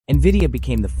NVIDIA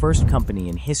became the first company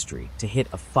in history to hit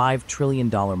a $5 trillion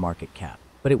market cap.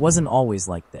 But it wasn't always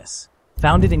like this.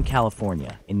 Founded in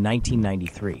California in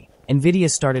 1993,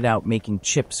 NVIDIA started out making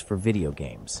chips for video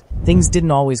games. Things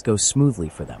didn't always go smoothly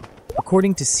for them.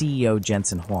 According to CEO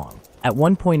Jensen Huang, at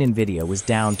one point NVIDIA was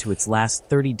down to its last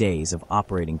 30 days of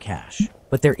operating cash.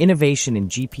 But their innovation in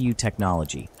GPU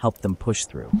technology helped them push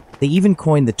through. They even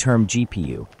coined the term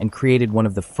GPU and created one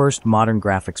of the first modern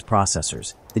graphics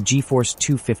processors, the GeForce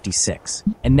 256.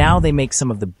 And now they make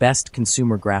some of the best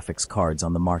consumer graphics cards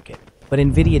on the market. But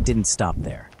NVIDIA didn't stop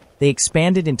there. They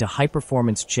expanded into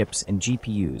high-performance chips and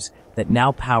GPUs that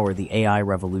now power the AI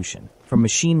revolution, from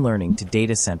machine learning to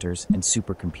data centers and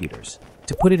supercomputers.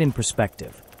 To put it in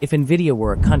perspective, if NVIDIA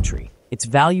were a country, its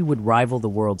value would rival the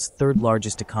world's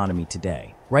third-largest economy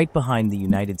today, right behind the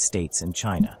United States and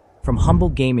China. From humble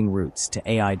gaming roots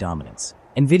to AI dominance,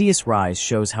 NVIDIA's rise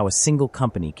shows how a single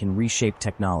company can reshape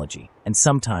technology and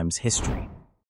sometimes history.